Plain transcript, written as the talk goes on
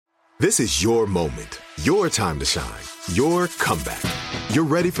This is your moment, your time to shine, your comeback. You're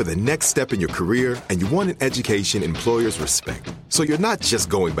ready for the next step in your career, and you want an education employers respect. So you're not just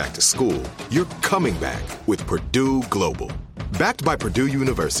going back to school, you're coming back with Purdue Global. Backed by Purdue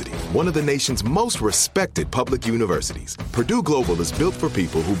University, one of the nation's most respected public universities, Purdue Global is built for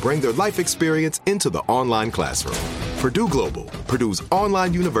people who bring their life experience into the online classroom. Purdue Global, Purdue's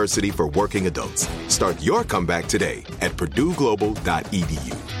online university for working adults. Start your comeback today at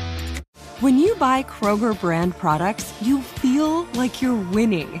purdueglobal.edu. When you buy Kroger brand products, you feel like you're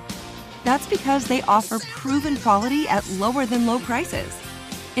winning. That's because they offer proven quality at lower than low prices.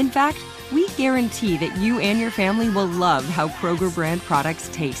 In fact, we guarantee that you and your family will love how Kroger brand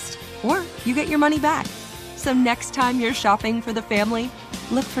products taste, or you get your money back. So next time you're shopping for the family,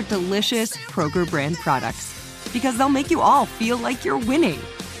 look for delicious Kroger brand products, because they'll make you all feel like you're winning.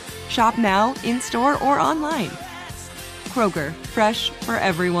 Shop now, in-store, or online. Kroger, fresh for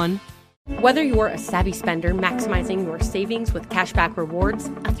everyone. Whether you're a savvy spender maximizing your savings with cashback rewards,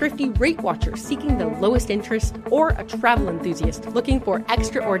 a thrifty rate watcher seeking the lowest interest, or a travel enthusiast looking for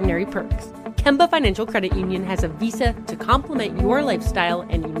extraordinary perks, Kemba Financial Credit Union has a visa to complement your lifestyle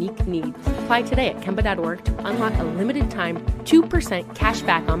and unique needs. Apply today at Kemba.org to unlock a limited-time 2% cash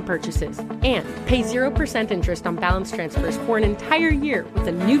back on purchases and pay 0% interest on balance transfers for an entire year with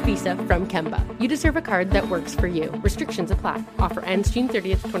a new visa from Kemba. You deserve a card that works for you. Restrictions apply. Offer ends June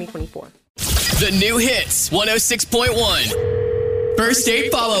 30th, 2024. The new hits 106.1. First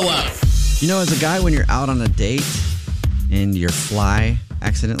date follow-up. You know, as a guy, when you're out on a date and your fly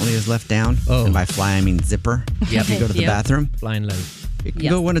accidentally is left down, and by fly I mean zipper, if you go to the bathroom, flying low. It can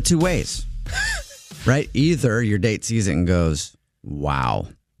go one of two ways, right? Either your date sees it and goes, wow,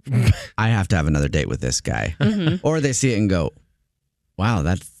 I have to have another date with this guy. Or they see it and go, wow,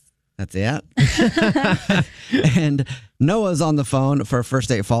 that's it. And Noah's on the phone for a first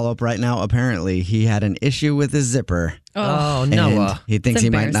date follow-up right now. Apparently, he had an issue with his zipper. Oh, Noah. And he thinks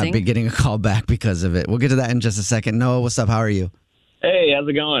he might not be getting a call back because of it. We'll get to that in just a second. Noah, what's up? How are you? Hey, how's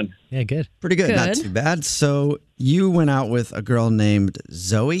it going? Yeah, good. Pretty good. Not too bad. So you went out with a girl named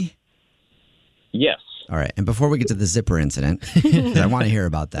Zoe? Yes. All right. And before we get to the zipper incident, 'cause I want to hear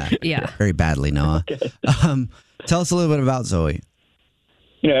about that. Yeah. Very badly, Noah. Okay. Tell us a little bit about Zoe.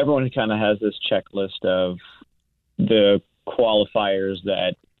 You know, everyone kind of has this checklist of the qualifiers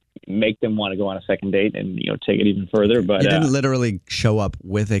that make them want to go on a second date and, you know, take it even further. But you didn't literally show up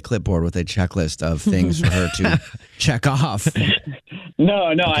with a clipboard with a checklist of things for her to check off. No,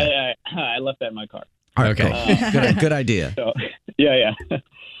 Okay. I left that in my car. All right, cool. Good idea. So, yeah.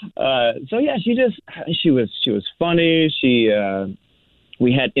 She was funny.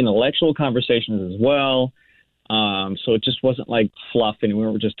 We had intellectual conversations as well. So it just wasn't like fluff, and we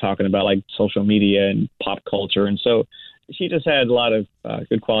were just talking about like social media and pop culture. And so she just had a lot of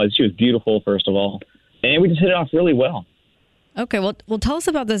good qualities. She was beautiful, first of all, and we just hit it off really well. Okay, well, tell us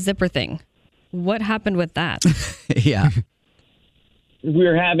about the zipper thing. What happened with that? Yeah.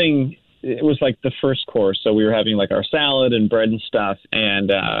 It was like the first course, so we were having like our salad and bread and stuff,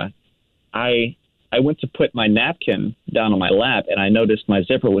 and I went to put my napkin down on my lap, and I noticed my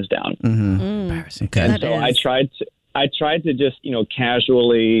zipper was down. Embarrassing. Okay. And so I tried to just, you know,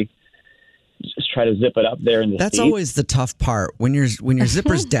 casually just try to zip it up there in the That's seat. always the tough part when your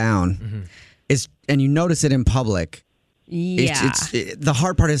zipper's down, and you notice it in public. Yeah. The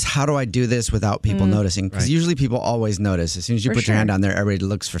hard part is, how do I do this without people noticing? Because usually people always notice. As soon as you put your hand down there, everybody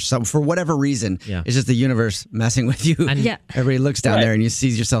looks for whatever reason. Yeah. It's just the universe messing with you. And Everybody looks down there and you see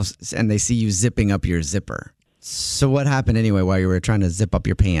yourself, and they see you zipping up your zipper. So what happened anyway while you were trying to zip up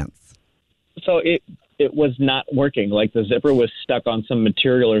your pants? So it was not working. Like the zipper was stuck on some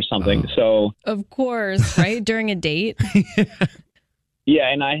material or something. So Of course, right? During a date?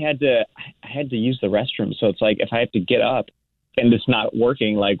 yeah, and I had to use the restroom. So it's like, if I have to get up and it's not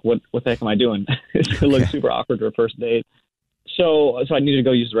working, like what the heck am I doing? It looks super awkward for a first date. So I needed to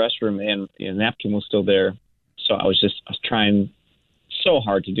go use the restroom, and the napkin was still there. So I was trying so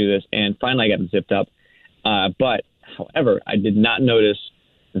hard to do this, and finally I got it zipped up. But however, I did not notice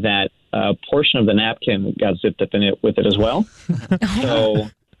that a portion of the napkin got zipped up in it with it as well. So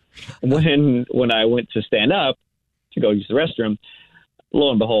when I went to stand up to go use the restroom, lo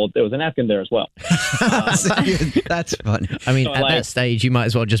and behold, there was a napkin there as well. That's funny. I mean, So, at that stage, you might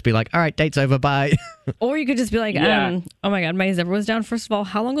as well just be like, all right, date's over, bye. Or you could just be like, Yeah. oh my God, my zipper was down. First of all,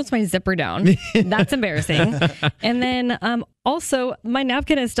 how long was my zipper down? That's embarrassing. And then also, my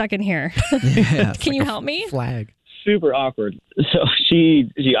napkin is stuck in here. Yeah. Can you help me? Flag. Super awkward. So she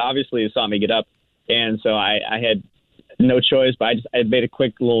obviously saw me get up, and so I had no choice, but I made a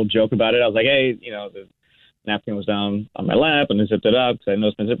quick little joke about it. I was like, hey, you know, napkin was down on my lap, and I zipped it up because I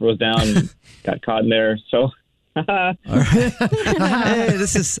noticed my zipper was down and got caught in there. So, All right. Hey,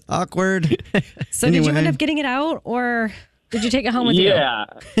 this is awkward. So did you Anyway. end up getting it out, or did you take it home with you? yeah.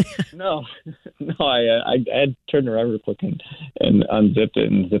 No, I had turned around real quick and unzipped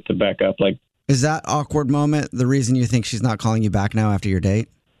it and zipped it back up. Like, Is that awkward moment the reason you think she's not calling you back now after your date?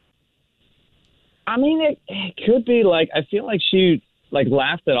 I mean, it could be. Like, I feel like she like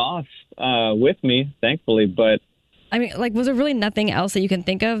laughed it off with me, thankfully. But I mean, like, was there really nothing else that you can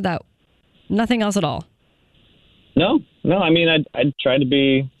think of? That nothing else at all? no. I mean, I tried to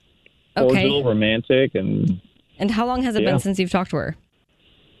be Okay. cordial, romantic, and And how long has it Yeah. been since you've talked to her?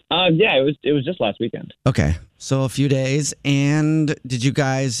 yeah, it was just last weekend. Okay. So a few days. And did you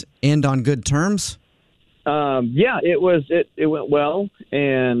guys end on good terms? Yeah, it went well,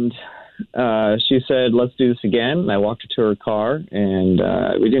 and she said, "Let's do this again." And I walked her to her car, and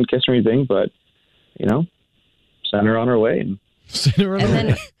we didn't kiss or anything, but sent her on her way. And And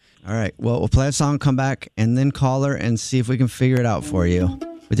then All right. Well, we'll play a song, come back, and then call her and see if we can figure it out for you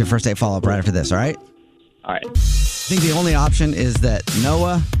with your first date follow-up right after this, all right? all right, I think the only option is that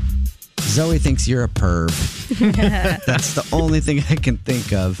Noah, Zoe thinks you're a perv. That's the only thing I can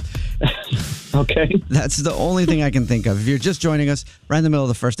think of. okay. That's the only thing I can think of. If you're just joining us, right in the middle of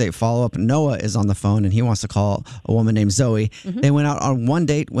the first date follow-up, Noah is on the phone, and he wants to call a woman named Zoe. They went out on one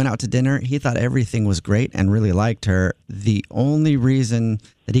date, went out to dinner. He thought everything was great and really liked her. The only reason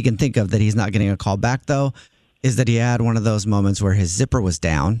that he can think of that he's not getting a call back, though, is that he had one of those moments where his zipper was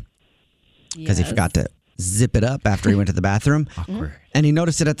down because he forgot to zip it up after he went to the bathroom. Awkward. And he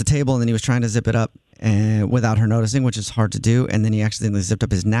noticed it at the table, and then he was trying to zip it up without her noticing, which is hard to do. And then he accidentally zipped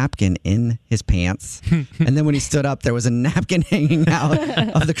up his napkin in his pants. And then when he stood up, there was a napkin hanging out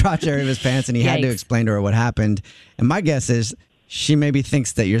of the crotch area of his pants, and he had to Yikes. explain to her what happened. And my guess is she maybe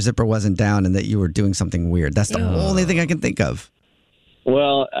thinks that your zipper wasn't down and that you were doing something weird. That's the only thing I can think of.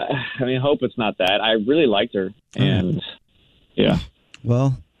 Well, I mean, I hope it's not that. I really liked her, and yeah.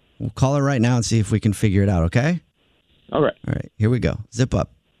 Well, we'll call her right now and see if we can figure it out, okay? All right. All right, here we go. Zip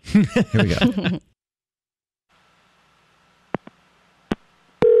up. Here we go.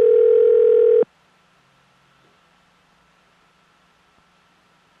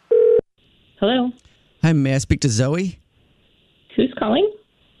 Hello. Hi, may I speak to Zoe? Who's calling?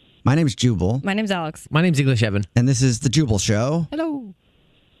 My name's Jubal, my name's Alex. My name's English Evan. and this is The Jubal Show. Hello.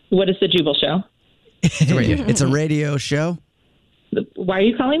 What is the Jubal Show? It's a radio show. Why are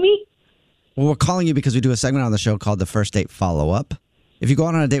you calling me? Well, we're calling you because we do a segment on the show called the First Date Follow-Up. If you go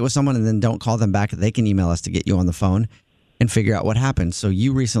out on a date with someone and then don't call them back, they can email us to get you on the phone and figure out what happened. So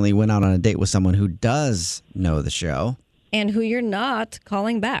you recently went out on a date with someone who does know the show. And who you're not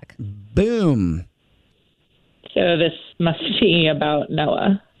calling back. Boom. So this must be about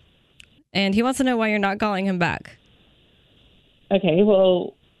Noah. And he wants to know why you're not calling him back. Okay,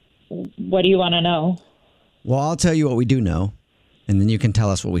 well, what do you want to know? Well, I'll tell you what we do know, and then you can tell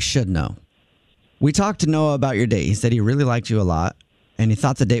us what we should know. We talked to Noah about your date. He said he really liked you a lot, and he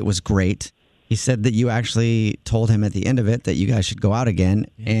thought the date was great. He said that you actually told him at the end of it that you guys should go out again.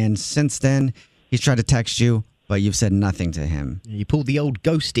 And since then, he's tried to text you, but you've said nothing to him. You pulled the old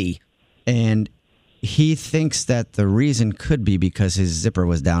ghosty. And he thinks that the reason could be because his zipper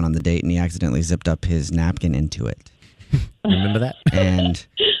was down on the date and he accidentally zipped up his napkin into it. Remember that? And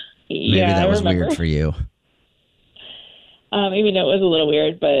maybe Yeah, that I was remember. weird for you. Even though it was a little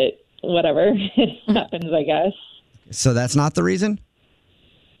weird, but whatever. It happens, I guess. So that's not the reason?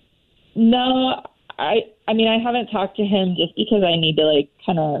 No, I mean, I haven't talked to him just because I need to,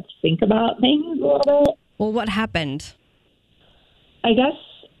 kind of think about things a little bit. Well, what happened? I guess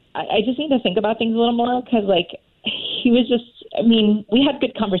I just need to think about things a little more because, he was just, I mean, we had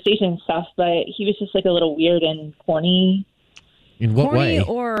good conversation and stuff, but he was just, a little weird and corny. In what Corny way?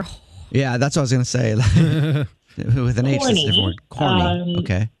 or Yeah, that's what I was going to say. With an H, that's Corny. different. Corny.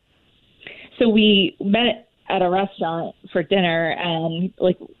 Okay. So we met at a restaurant for dinner, and,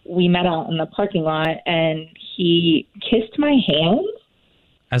 we met out in the parking lot, and he kissed my hand,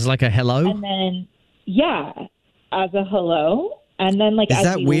 As like a hello? and then, yeah, as a hello. And then, Is as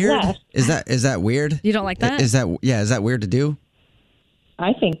that we weird? left, Is that weird? you don't like that? Is that weird to do?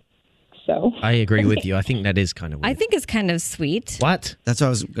 I think so. I agree with you. I think that is kind of weird. I think it's kind of sweet. What? That's what I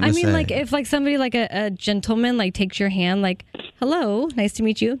was going I to mean, say. if somebody a gentleman takes your hand, hello, nice to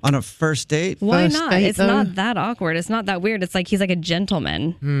meet you. On a first date? Why First not? date, It's though? not that awkward. It's not that weird. It's he's like a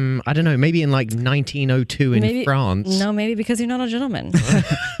gentleman. I don't know. Maybe in 1902 in Maybe France. No, maybe because you're not a gentleman.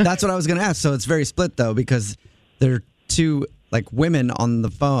 That's what I was going to ask. So it's very split though, because there are two women on the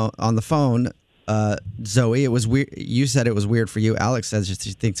phone. Zoe, it was weird. You said it was weird for you. Alex says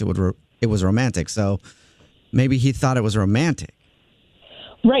she thinks it was romantic. So maybe he thought it was romantic.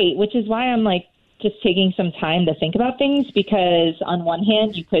 Right, which is why I'm like just taking some time to think about things, because on one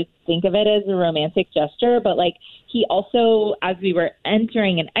hand, you could think of it as a romantic gesture, but like he also, as we were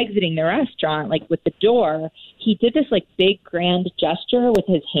entering and exiting the restaurant, like with the door, he did this like big grand gesture with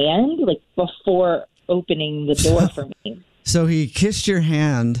his hand, like before opening the door for me. So he kissed your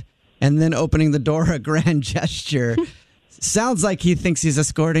hand and then opening the door, a grand gesture. Sounds like he thinks he's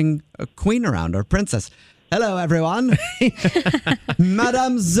escorting a queen around or a princess. Hello, everyone.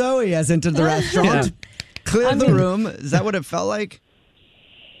 Madame Zoe has entered the restaurant. Clear the room. Is that what it felt like?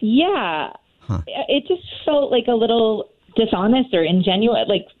 Yeah. Huh. It just felt like a little dishonest or ingenuine,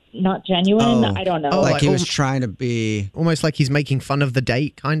 like not genuine. I don't know. Like he was trying to be... Almost like he's making fun of the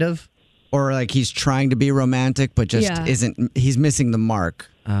date, kind of? Or like he's trying to be romantic, but just isn't... He's missing the mark.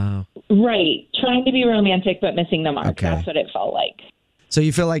 Right. Trying to be romantic, but missing the mark. Okay. That's what it felt like. So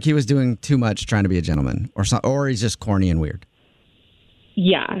you feel like he was doing too much trying to be a gentleman, or he's just corny and weird?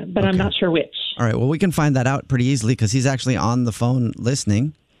 Yeah, but I'm not sure which. All right, well, we can find that out pretty easily because he's actually on the phone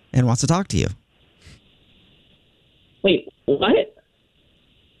listening and wants to talk to you. Wait, what?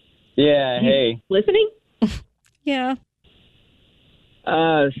 Yeah, hey. Listening? Yeah.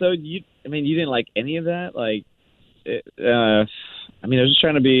 So you didn't like any of that? Like, I was just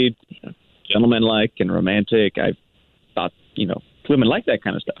trying to be gentlemanlike and romantic. I thought, women like that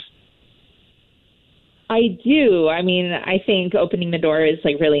kind of stuff. I do. I mean, I think opening the door is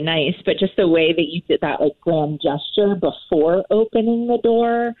like really nice, but just the way that you did that like grand gesture before opening the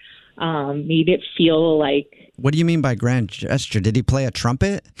door made it feel like... What do you mean by grand gesture? Did he play a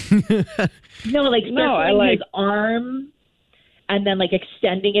trumpet? No, like his arm and then like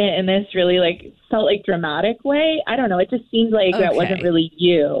extending it in this really like felt like dramatic way. I don't know. It just seemed like that wasn't really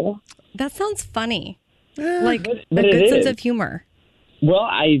you. That sounds funny. Like a good sense of humor. Well,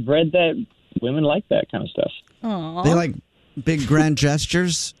 I read that women like that kind of stuff. Aww. They like big grand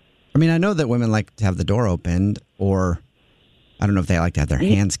gestures. I mean, I know that women like to have the door opened, or I don't know if they like to have their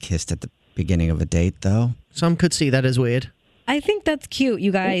hands kissed at the beginning of a date, though. Some could see that as weird. I think that's cute,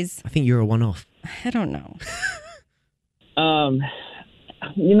 you guys. I think you're a one-off. I don't know.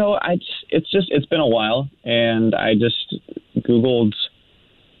 It's been a while, and I just Googled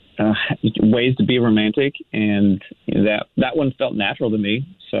ways to be romantic, and that one felt natural to me.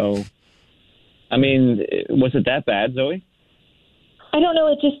 So, I mean, was it that bad, Zoe? I don't know.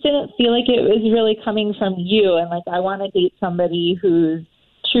 It just didn't feel like it was really coming from you. And like, I want to date somebody who's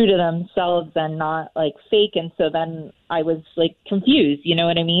true to themselves and not like fake. And so then I was like confused. You know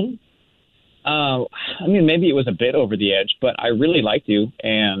what I mean? Maybe it was a bit over the edge, but I really liked you,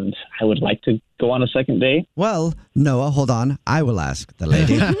 and I would like to go on a second date. Well, Noah, hold on. I will ask the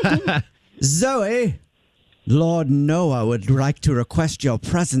lady. Zoe, Lord Noah would like to request your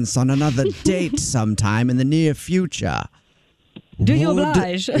presence on another date sometime in the near future. Do you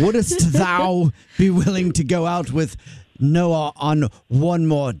oblige? Wouldst thou be willing to go out with Noah on one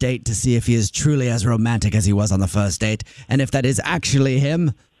more date to see if he is truly as romantic as he was on the first date? And if that is actually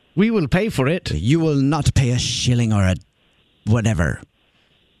him... We will pay for it. You will not pay a shilling or a whatever.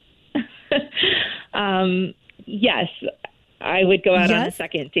 Yes, I would go out on a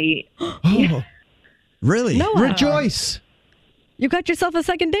second date. Oh, really? Noah. Rejoice. You got yourself a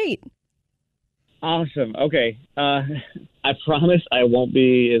second date. Awesome. Okay. I promise I won't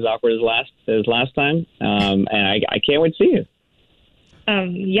be as awkward as last time. And I can't wait to see you.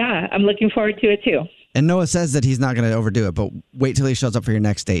 Yeah, I'm looking forward to it too. And Noah says that he's not going to overdo it, but wait till he shows up for your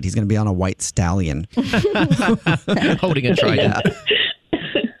next date. He's going to be on a white stallion. Holding a trident.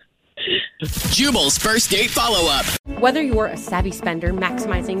 Jubal's first date follow-up. Whether you're a savvy spender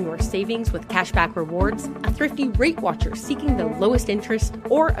maximizing your savings with cashback rewards, a thrifty rate watcher seeking the lowest interest,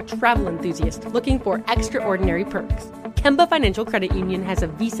 or a travel enthusiast looking for extraordinary perks, Kemba Financial Credit Union has a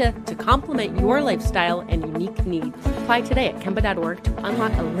visa to complement your lifestyle and unique needs. Apply today at Kemba.org to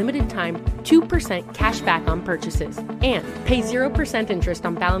unlock a limited-time 2% cash back on purchases and pay 0% interest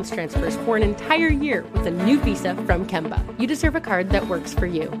on balance transfers for an entire year with a new visa from Kemba. You deserve a card that works for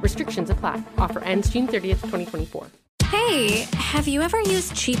you. Restrictions apply. Offer ends June 30th, 2024. Hey, have you ever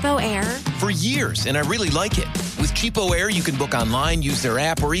used Cheapo Air? For years, and I really like it. With Cheapo Air, you can book online, use their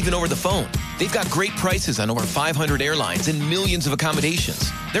app, or even over the phone. They've got great prices on over 500 airlines and millions of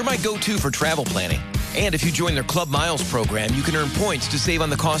accommodations. They're my go-to for travel planning. And if you join their Club Miles program, you can earn points to save on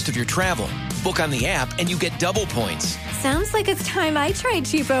the cost of your travel. Book on the app, and you get double points. Sounds like it's time I tried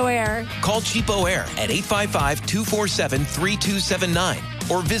Cheapo Air. Call Cheapo Air at 855-247-3279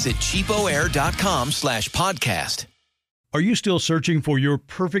 or visit cheapoair.com/podcast. Are you still searching for your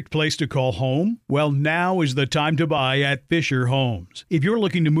perfect place to call home? Well, now is the time to buy at Fisher Homes. If you're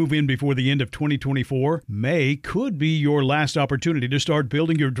looking to move in before the end of 2024, May could be your last opportunity to start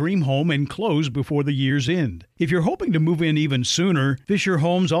building your dream home and close before the year's end. If you're hoping to move in even sooner, Fisher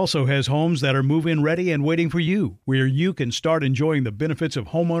Homes also has homes that are move-in ready and waiting for you, where you can start enjoying the benefits of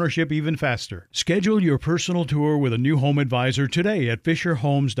homeownership even faster. Schedule your personal tour with a new home advisor today at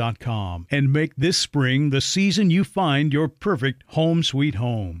FisherHomes.com and make this spring the season you find your perfect home sweet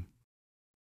home.